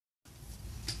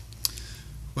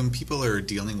When people are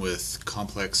dealing with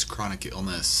complex chronic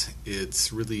illness,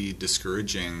 it's really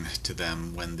discouraging to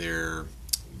them when they're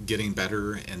getting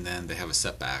better and then they have a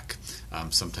setback.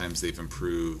 Sometimes they've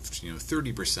improved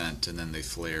 30% and then they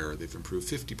flare. They've improved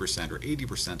 50% or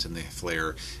 80% and they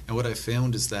flare. And what I've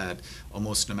found is that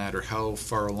almost no matter how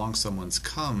far along someone's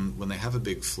come, when they have a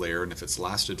big flare, and if it's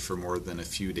lasted for more than a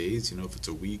few days, if it's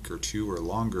a week or two or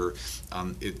longer,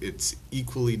 it's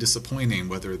equally disappointing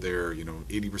whether they're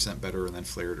 80% better and then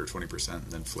flared, or 20%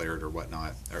 and then flared or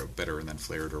whatnot, or better and then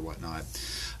flared or whatnot.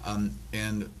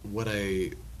 And what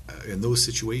in those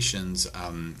situations,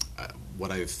 what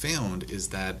I've found is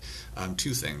that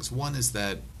two things. One is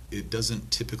that it doesn't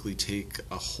typically take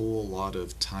a whole lot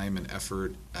of time and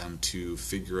effort to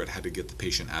figure out how to get the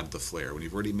patient out of the flare. When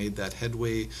you've already made that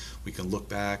headway, we can look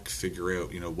back, figure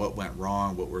out what went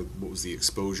wrong, what was the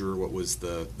exposure, what was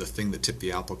the thing that tipped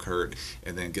the apple cart,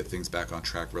 and then get things back on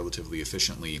track relatively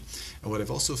efficiently. And what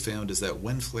I've also found is that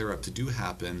when flare-ups do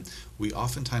happen, we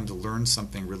oftentimes learn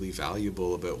something really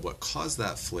valuable about what caused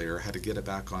that flare, how to get it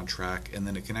back on track, and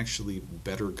then it can actually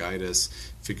better guide us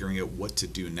figuring out what to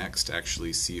do next to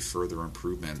actually see further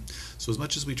improvement. So as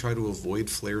much as we try to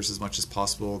avoid flares as much as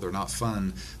possible, they're not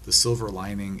fun. The silver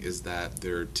lining is that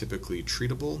they're typically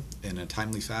treatable in a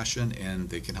timely fashion, and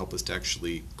they can help us to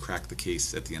actually crack the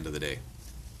case at the end of the day.